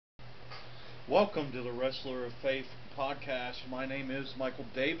Welcome to the Wrestler of Faith podcast. My name is Michael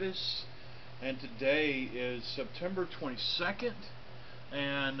Davis, and today is September 22nd,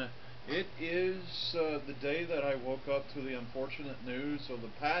 and it is the day that I woke up to the unfortunate news of the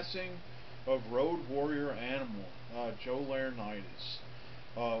passing of Road Warrior Animal, Joe Laurinaitis.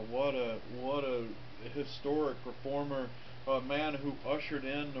 What a historic performer, a man who ushered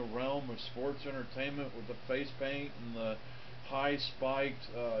in the realm of sports entertainment with the face paint and the high spiked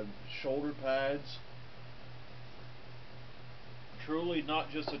shoulder pads. Truly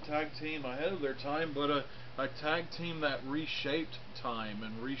not just a tag team ahead of their time, but a tag team that reshaped time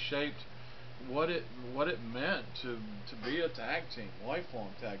and reshaped what it meant to be a tag team, lifelong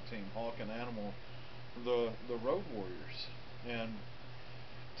tag team, Hawk and Animal, the Road Warriors. And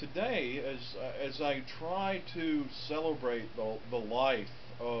today, as I try to celebrate the life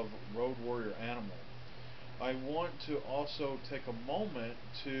of Road Warrior Animal, I want to also take a moment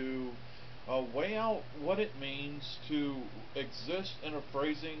to weigh out what it means to exist in a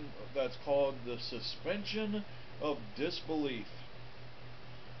phrasing that's called the suspension of disbelief.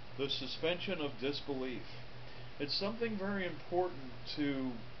 The suspension of disbelief. It's something very important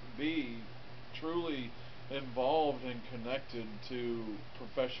to be truly involved and connected to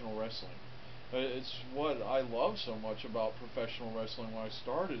professional wrestling. It's what I love so much about professional wrestling when I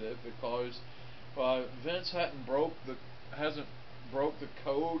started it, because Vince hasn't broke the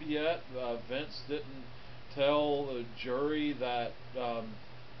code yet. Vince didn't tell the jury that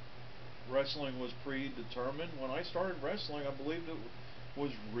wrestling was predetermined. When I started wrestling, I believed it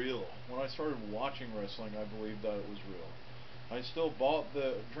was real. When I started watching wrestling, I believed that it was real. I still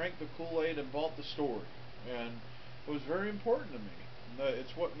drank the Kool-Aid and bought the story, and it was very important to me.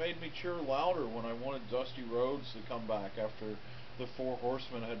 It's what made me cheer louder when I wanted Dusty Rhodes to come back after the Four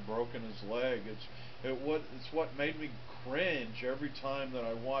Horsemen had broken his leg. It's what made me cringe every time that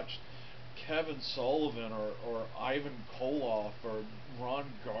I watched Kevin Sullivan or Ivan Koloff or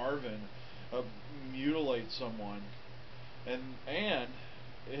Ron Garvin mutilate someone. And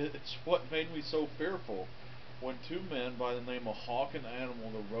it's what made me so fearful when two men by the name of Hawk and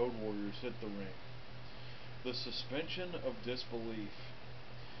Animal, the Road Warriors, hit the ring. The suspension of disbelief.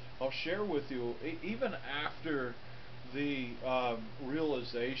 I'll share with you, even after the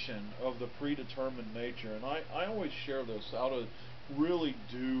realization of the predetermined nature, and I always share this out of really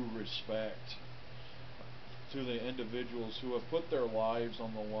due respect to the individuals who have put their lives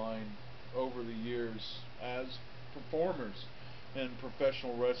on the line over the years as performers in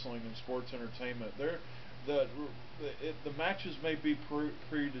professional wrestling and sports entertainment. The matches may be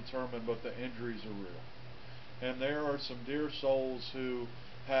predetermined, but the injuries are real. And there are some dear souls who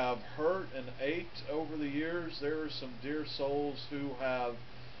have hurt and ached over the years. There are some dear souls who have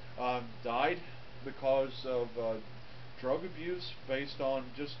died because of drug abuse, based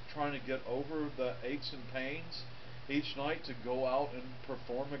on just trying to get over the aches and pains each night to go out and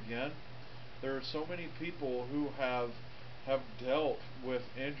perform again. There are so many people who have dealt with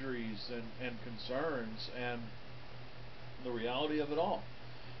injuries and concerns, and the reality of it all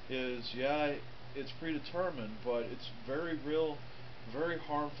is, yeah, it's predetermined, but it's very real, very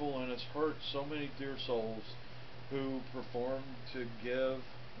harmful, and it's hurt so many dear souls who performed to give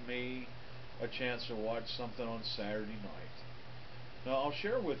me a chance to watch something on Saturday night. Now, I'll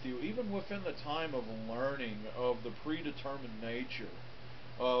share with you, even within the time of learning of the predetermined nature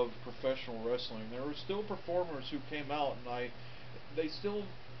of professional wrestling, there were still performers who came out and they still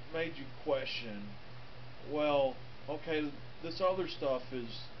made you question, well, okay, this other stuff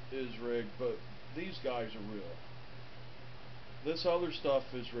is rigged, but these guys are real. This other stuff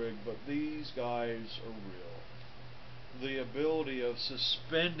is rigged, but these guys are real. The ability of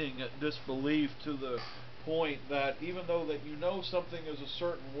suspending disbelief to the point that even though that you know something is a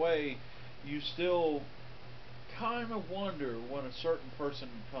certain way, you still kind of wonder when a certain person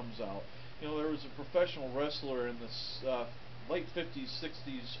comes out. You know, there was a professional wrestler in the late 50s,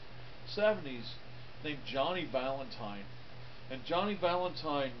 60s, 70s named Johnny Valentine. And Johnny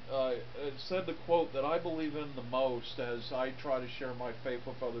Valentine said the quote that I believe in the most as I try to share my faith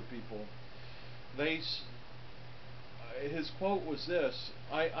with other people. His quote was this: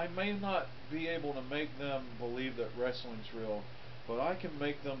 I may not be able to make them believe that wrestling's real, but I can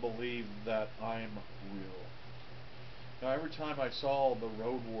make them believe that I'm real. Now, every time I saw the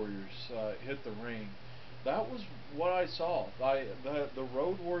Road Warriors hit the ring, that was what I saw. The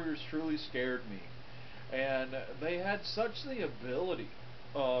Road Warriors truly scared me. And they had such the ability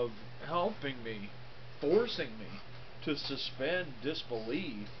of helping me, forcing me to suspend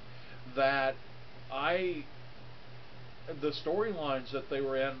disbelief, that the storylines that they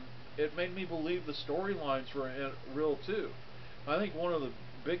were in, it made me believe the storylines were real too. I think one of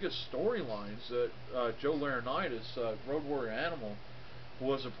biggest storylines that Joe Laurinaitis, Road Warrior Animal,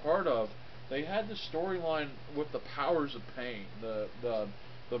 was a part of. They had the storyline with the powers of pain, the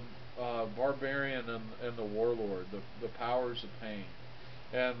barbarian and the warlord, the powers of pain,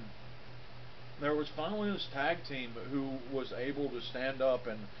 and there was finally this tag team who was able to stand up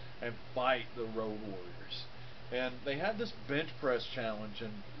and fight the Road Warriors, and they had this bench press challenge,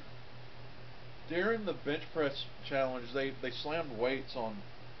 and during the bench press challenge, they slammed weights on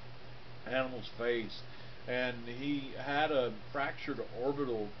Animal's face, and he had a fractured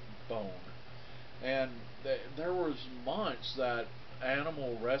orbital bone. And there was months that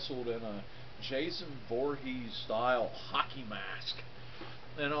Animal wrestled in a Jason Voorhees style hockey mask.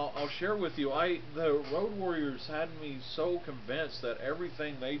 And I'll share with you, the Road Warriors had me so convinced that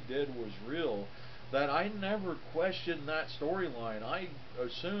everything they did was real that I never questioned that storyline. I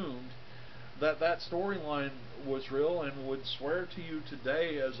assumed that storyline was real, and would swear to you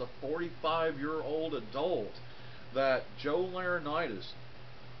today as a 45-year-old adult that Joe Laurinaitis,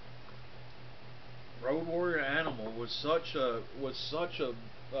 Road Warrior Animal, was such a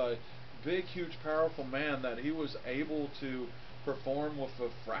big, huge, powerful man that he was able to perform with a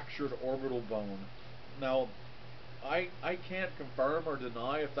fractured orbital bone. Now, I can't confirm or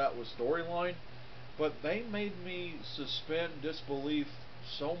deny if that was storyline, but they made me suspend disbelief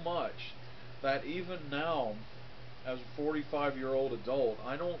so much that even now, as a 45-year-old adult,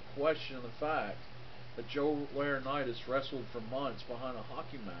 I don't question the fact that Joe Laurinaitis wrestled for months behind a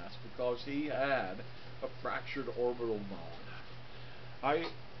hockey mask because he had a fractured orbital bone.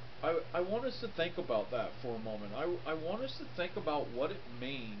 I want us to think about that for a moment. I want us to think about what it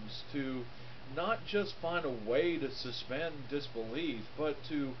means to not just find a way to suspend disbelief, but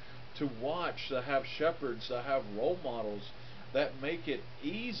to watch, to have shepherds, to have role models that make it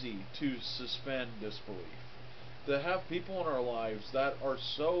easy to suspend disbelief. To have people in our lives that are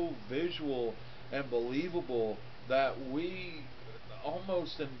so visual and believable that we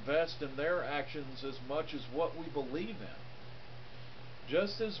almost invest in their actions as much as what we believe in.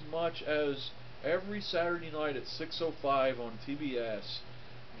 Just as much as every Saturday night at 6:05 on TBS,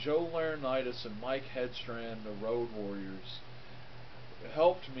 Joe Laurinaitis and Mike Headstrand, the Road Warriors,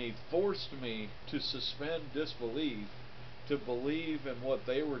 helped me, forced me to suspend disbelief, to believe in what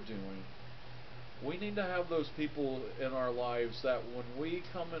they were doing. We need to have those people in our lives that when we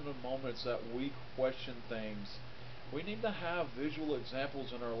come into moments that we question things, we need to have visual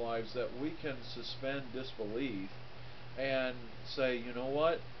examples in our lives that we can suspend disbelief and say, you know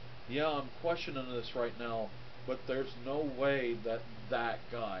what? Yeah, I'm questioning this right now, but there's no way that that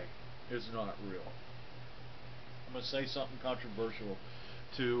guy is not real. I'm going to say something controversial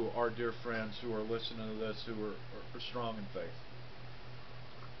to our dear friends who are listening to this who are strong in faith.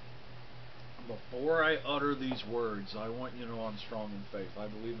 Before I utter these words, I want you to know I'm strong in faith. I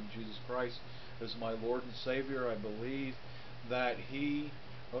believe in Jesus Christ as my Lord and Savior. I believe that He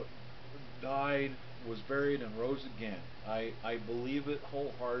died, was buried, and rose again. I believe it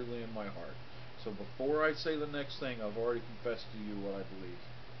wholeheartedly in my heart. So before I say the next thing, I've already confessed to you what I believe.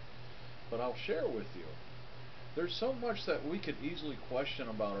 But I'll share with you. There's so much that we could easily question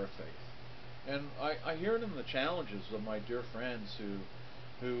about our faith. And I hear it in the challenges of my dear friends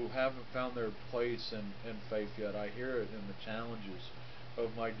who haven't found their place in faith yet. I hear it in the challenges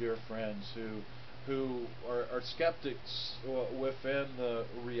of my dear friends who are skeptics within the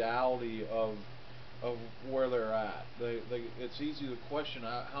reality of where they're at. It's easy to question,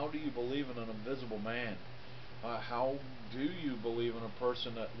 how do you believe in an invisible man? How do you believe in a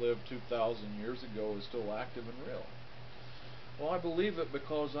person that lived 2,000 years ago is still active and real? Well, I believe it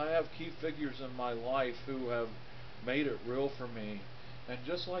because I have key figures in my life who have made it real for me. And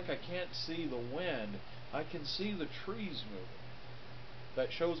just like I can't see the wind, I can see the trees moving.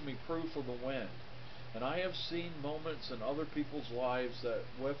 That shows me proof of the wind. And I have seen moments in other people's lives that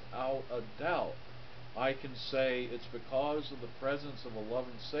without a doubt I can say it's because of the presence of a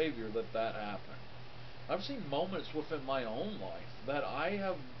loving Savior that happened. I've seen moments within my own life that I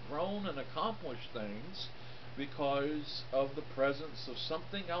have grown and accomplished things because of the presence of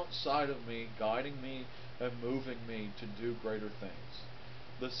something outside of me guiding me and moving me to do greater things.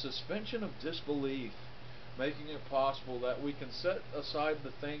 The suspension of disbelief, making it possible that we can set aside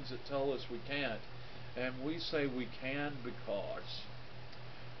the things that tell us we can't, and we say we can because.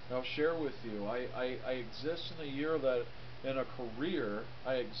 I'll share with you, I exist in a year that, in a career,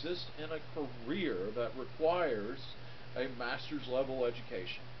 I exist in a career that requires a master's level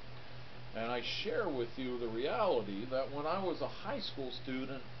education. And I share with you the reality that when I was a high school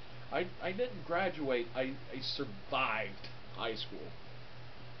student, I didn't graduate, I survived high school.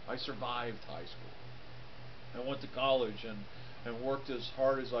 I survived high school. I went to college and and worked as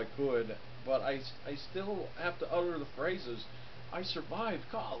hard as I could, but I still have to utter the phrases, I survived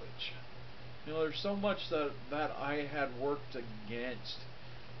college. There's so much that I had worked against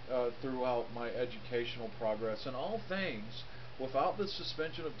throughout my educational progress. And all things, without the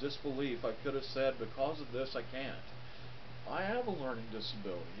suspension of disbelief, I could have said, because of this, I can't. I have a learning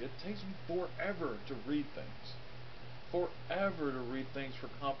disability. It takes me forever to read things. Forever to read things for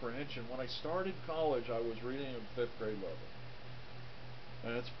comprehension. When I started college, I was reading at 5th grade level.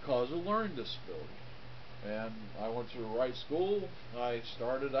 And it's because of learning disability. And I went to the right school. I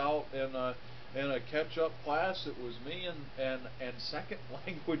started out in a catch-up class. It was me and second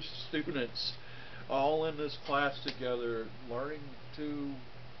language students all in this class together learning to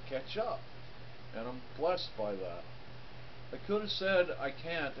catch up. And I'm blessed by that. I could have said I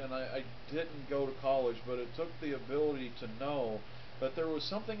can't, and I didn't go to college, but it took the ability to know that there was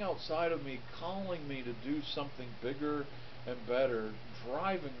something outside of me calling me to do something bigger and better,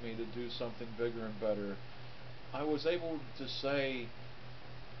 driving me to do something bigger and better. I was able to say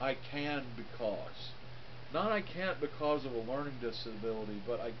I can because. Not I can't because of a learning disability,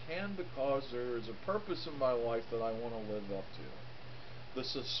 but I can because there is a purpose in my life that I want to live up to. The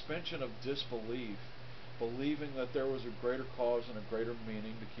suspension of disbelief, believing that there was a greater cause and a greater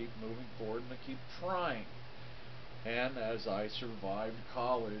meaning to keep moving forward and to keep trying. And as I survived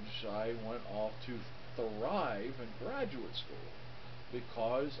college, I went off to thrive in graduate school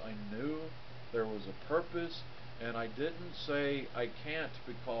because I knew there was a purpose, and I didn't say I can't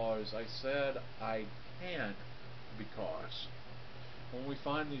because, I said I can because. When we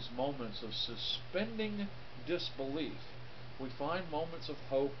find these moments of suspending disbelief, we find moments of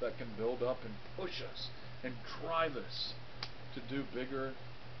hope that can build up and push us and drive us to do bigger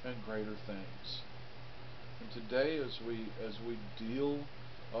and greater things. And today, as we deal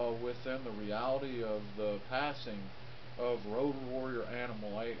within the reality of the passing of Road Warrior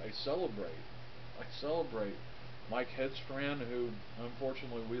Animal, I celebrate. I celebrate Mike Headstrand, who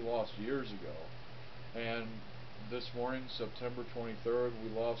unfortunately we lost years ago. And this morning, September 23rd, we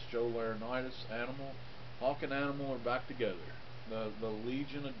lost Joe Laurinaitis. Animal, Hawk and Animal are back together. The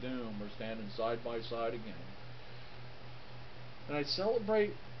Legion of Doom are standing side by side again. And I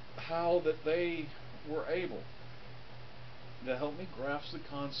celebrate how that they were able to help me grasp the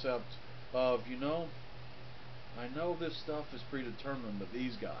concept of, I know this stuff is predetermined, but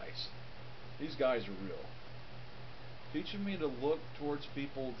these guys are real. Teaching me to look towards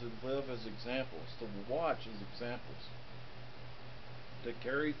people, to live as examples, to watch as examples, to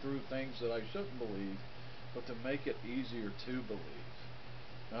carry through things that I shouldn't believe, but to make it easier to believe.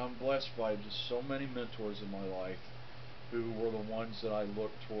 Now, I'm blessed by just so many mentors in my life who were the ones that I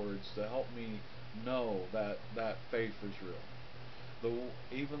looked towards to help me know that faith is real.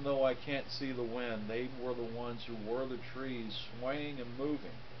 Even though I can't see the wind, they were the ones who were the trees swaying and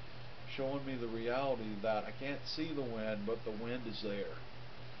moving, showing me the reality that I can't see the wind, but the wind is there.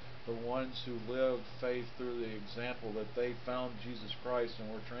 The ones who lived faith through the example that they found Jesus Christ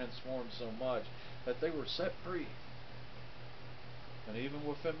and were transformed so much that they were set free. And even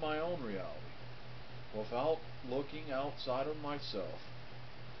within my own reality, without looking outside of myself,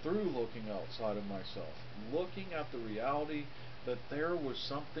 through looking outside of myself, looking at the reality that there was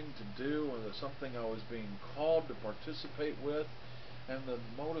something to do and that something I was being called to participate with, and the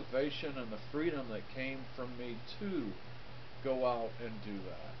motivation and the freedom that came from me to go out and do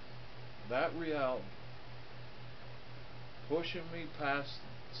that. That reality, pushing me past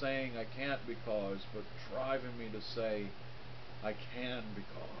saying I can't because, but driving me to say I can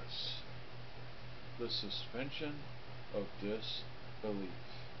because. The suspension of disbelief.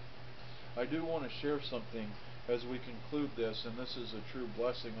 I do want to share something as we conclude this, and this is a true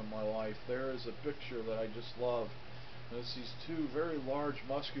blessing in my life. There is a picture that I just love. It's these two very large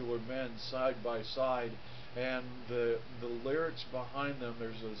muscular men side by side, and the lyrics behind them,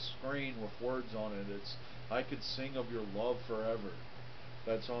 there's a screen with words on it. It's I could sing of your love forever.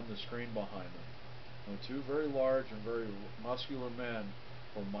 That's on the screen behind them. And the two very large and very muscular men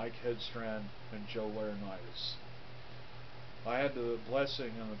were Mike Headstrand and Joe Laurinaitis. I had the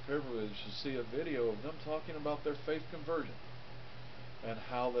blessing and the privilege to see a video of them talking about their faith conversion and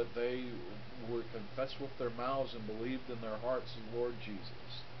how that they would confess with their mouths and believed in their hearts the Lord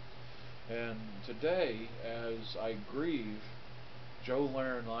Jesus. And today, as I grieve Joe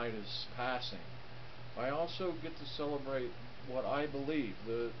Laurinaitis' passing, I also get to celebrate what I believe,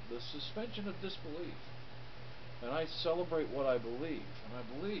 the suspension of disbelief. And I celebrate what I believe. And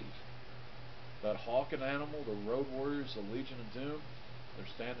I believe that Hawk and Animal, the Road Warriors, the Legion of Doom, they're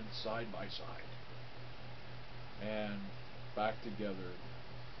standing side by side and back together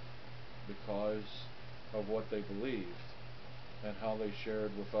because of what they believed and how they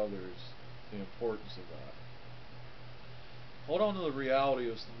shared with others the importance of that. Hold on to the reality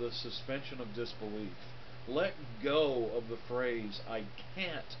of the suspension of disbelief. Let go of the phrase, I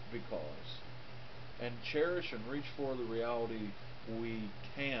can't because, and cherish and reach for the reality, we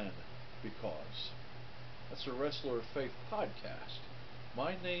can because. That's the Wrestler of Faith podcast.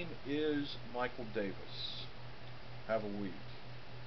 My name is Michael Davis. Have a week.